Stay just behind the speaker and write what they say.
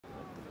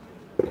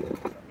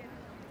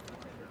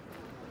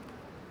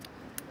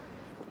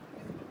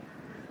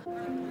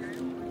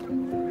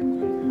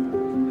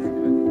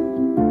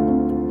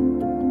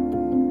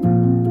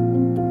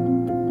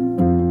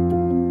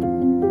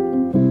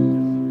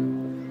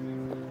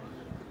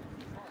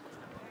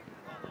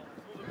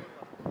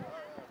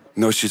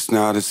No, she's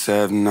not a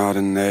 7, not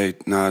an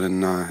 8, not a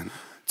 9.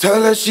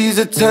 Tell her she's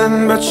a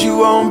 10, but she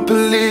won't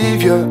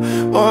believe ya.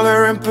 All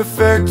her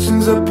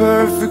imperfections are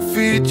perfect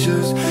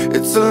features.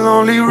 It's a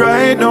lonely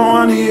ride, no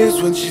one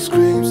hears when she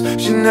screams.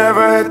 She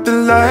never had the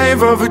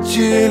life of a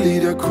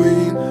cheerleader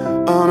queen.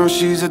 Oh no,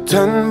 she's a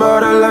 10,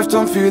 but her life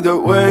don't feel that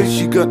way.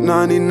 She got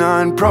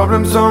 99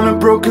 problems on a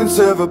broken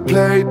silver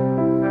plate.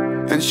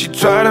 And she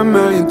tried a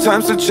million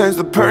times to change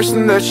the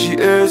person that she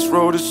is.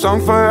 Wrote a song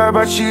for her,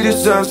 but she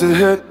deserves a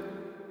hit.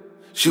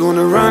 She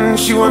wanna run,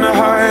 she wanna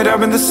hide,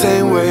 I've been the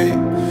same way.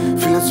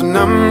 Feeling so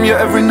numb,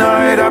 yeah, every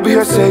night I'll be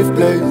her safe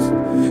place.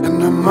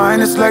 And her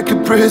mind is like a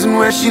prison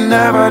where she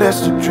never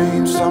dares to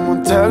dream.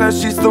 Someone tell her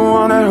she's the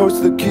one that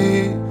holds the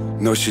key.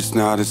 No, she's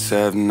not a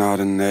 7, not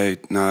an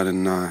 8, not a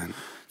 9.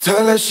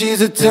 Tell her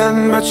she's a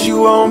 10, but she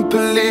won't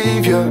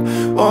believe ya.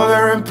 All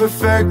her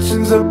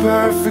imperfections are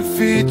perfect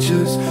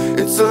features.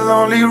 It's a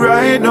lonely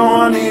ride, no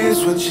one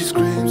hears when she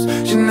screams.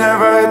 She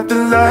never had the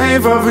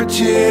life of a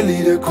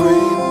cheerleader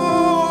queen.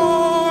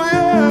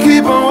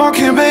 Keep on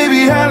walking,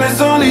 baby, hell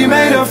is only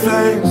made of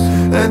flames.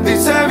 Let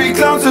these heavy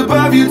clouds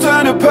above you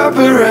turn to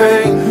purple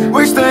rain.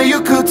 Wish that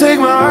you could take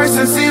my eyes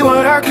and see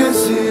what I can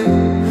see.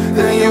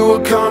 Then you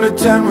would count to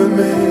 10 with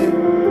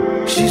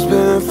me. She's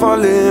been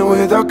falling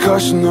without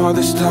caution all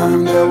this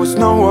time. There was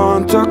no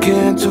one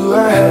talking to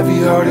her heavy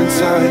heart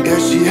inside. Yeah,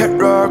 she hit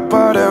rock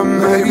bottom,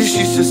 maybe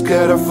she's just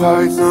scared of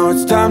heights. Now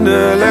it's time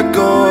to let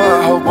go,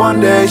 I hope one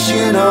day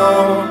she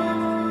knows.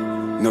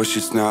 No,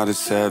 she's not a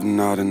 7,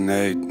 not an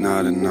 8,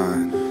 not a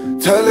 9.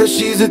 Tell her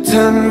she's a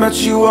 10, but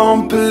she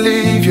won't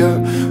believe ya.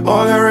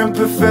 All her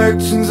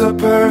imperfections are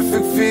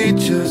perfect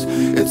features.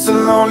 It's a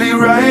lonely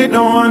ride,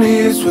 no one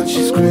hears when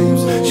she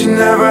screams. She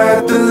never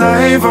had the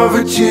life of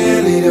a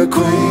cheerleader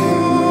queen.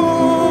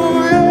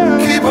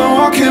 Keep on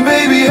walking,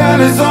 baby, hell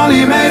is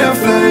only made of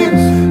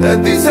flames.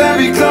 Let these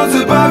heavy clouds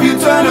above you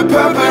turn to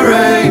purple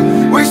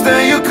rain. Wish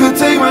that you could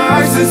take my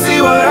eyes and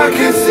see what I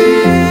can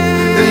see.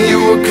 Then you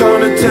would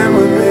count to 10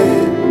 with me.